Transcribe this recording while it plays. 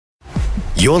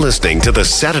You're listening to the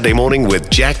Saturday Morning with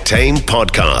Jack Tame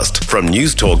podcast from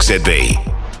News Talk ZB.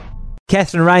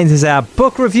 Catherine Raynes is our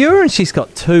book reviewer, and she's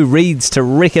got 2 reads to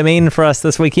recommend for us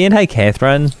this weekend. Hey,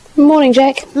 Catherine. Morning,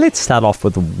 Jack. Let's start off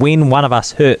with When One of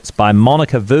Us Hurts by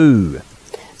Monica Vu.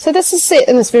 So this is set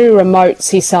in this very remote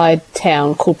seaside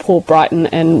town called Port Brighton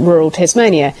in rural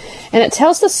Tasmania, and it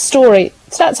tells the story.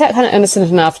 It starts out kind of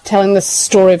innocent enough, telling the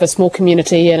story of a small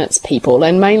community and its people,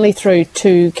 and mainly through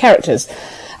 2 characters.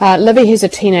 Livy, who's a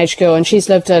teenage girl, and she's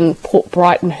lived in Port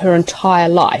Brighton her entire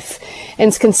life and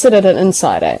is considered an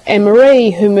insider. And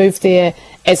Marie, who moved there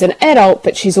as an adult,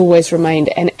 but she's always remained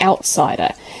an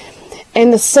outsider.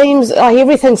 And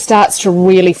everything starts to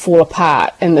really fall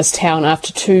apart in this town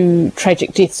after 2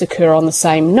 tragic deaths occur on the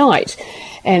same night.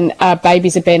 And a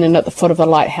baby's abandoned at the foot of a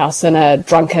lighthouse and a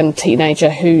drunken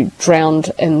teenager who drowned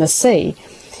in the sea.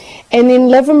 And then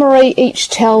Liv and Marie each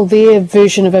tell their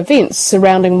version of events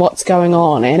surrounding what's going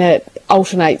on, and it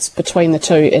alternates between the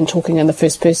 2 in talking in the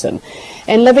first person.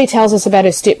 And Livy tells us about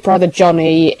her stepbrother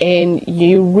Johnny, and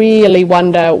you really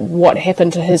wonder what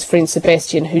happened to his friend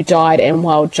Sebastian, who died, and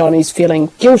while Johnny's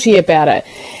feeling guilty about it.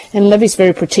 And Livy's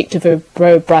very protective of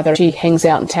her brother. She hangs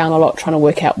out in town a lot trying to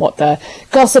work out what the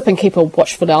gossip and keep a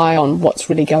watchful eye on what's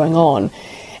really going on.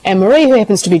 And Marie, who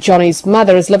happens to be Johnny's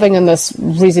mother, is living in this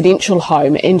residential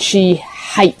home, and she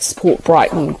hates Port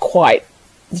Brighton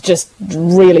just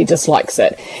really dislikes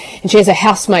it. And she has a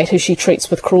housemate who she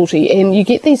treats with cruelty, and you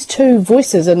get these 2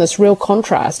 voices in this real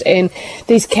contrast, and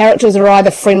these characters are either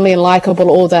friendly and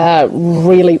likeable or they're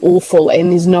really awful,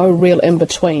 and there's no real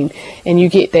in-between, and you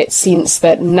get that sense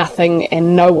that nothing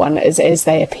and no one is as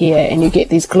they appear, and you get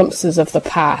these glimpses of the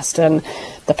past, and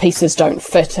the pieces don't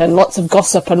fit, and lots of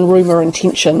gossip and rumour and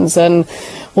tensions, and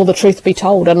will the truth be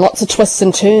told, and lots of twists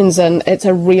and turns, and it's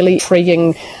a really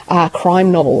intriguing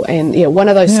crime novel, and one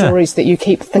of those stories that you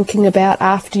keep thinking about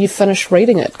after you finish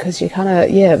reading it, because you kind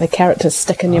of, the characters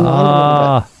stick in your mind a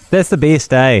little bit. That's the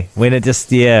best, when it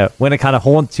just, when it kind of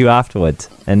haunts you afterwards,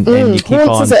 and you keep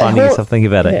on finding yourself thinking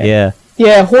about it,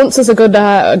 Yeah, haunts is a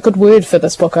good word for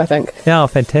this book, I think. Oh,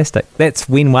 fantastic. That's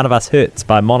When One of Us Hurts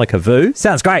by Monica Vu.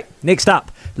 Sounds great. Next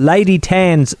up, Lady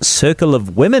Tan's Circle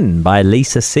of Women by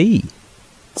Lisa C.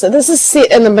 So this is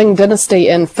set in the Ming Dynasty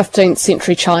in 15th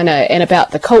century China, and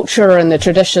about the culture and the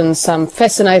traditions, some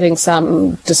fascinating,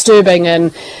 some disturbing,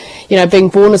 and being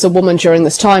born as a woman during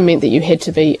this time meant that you had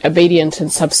to be obedient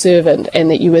and subservient,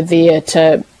 and that you were there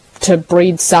to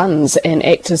breed sons and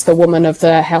act as the woman of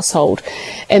the household.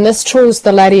 And this draws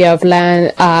the lady of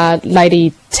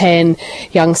Lady Tan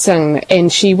Young-sing,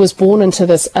 and she was born into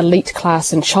this elite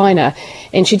class in China,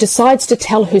 and she decides to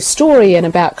tell her story and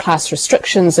about class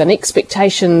restrictions and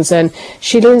expectations, and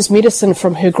she learns medicine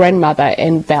from her grandmother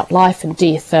and about life and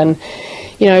death. And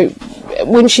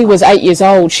when she was 8 years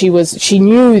old, she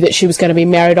knew that she was going to be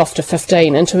married off to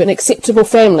 15 into an acceptable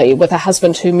family with a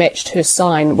husband who matched her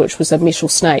sign, which was a metal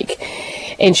snake.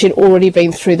 And she'd already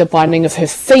been through the binding of her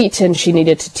feet, and she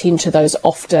needed to tend to those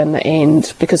often,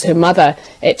 and because her mother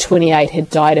at 28 had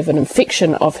died of an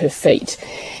infection of her feet.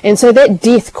 And so that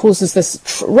death causes this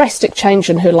drastic change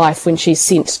in her life when she's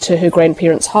sent to her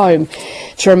grandparents' home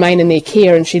to remain in their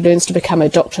care, and she learns to become a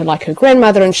doctor like her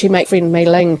grandmother, and she makes friend Mei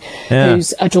Ling,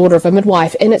 who's a daughter of a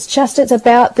midwife. And it's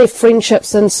about their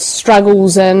friendships and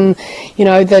struggles, and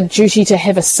the duty to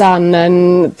have a son,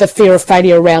 and the fear of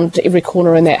failure around every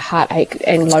corner, and that heartache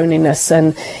and loneliness.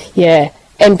 And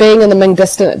being in the Ming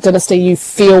Dynasty, you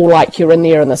feel like you're in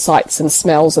there, and the sights and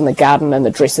smells and the garden and the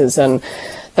dresses and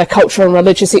the culture and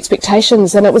religious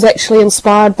expectations. And it was actually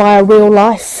inspired by a real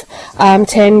life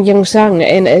Tan Young-sing,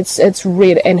 and it's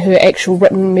read, and her actual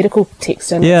written medical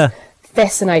text, and it's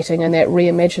fascinating in that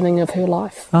reimagining of her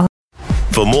life.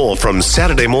 For more from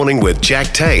Saturday Morning with Jack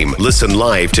Tame, listen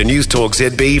live to News Talk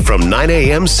ZB from 9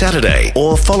 a.m. Saturday,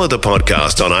 or follow the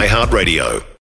podcast on iHeartRadio.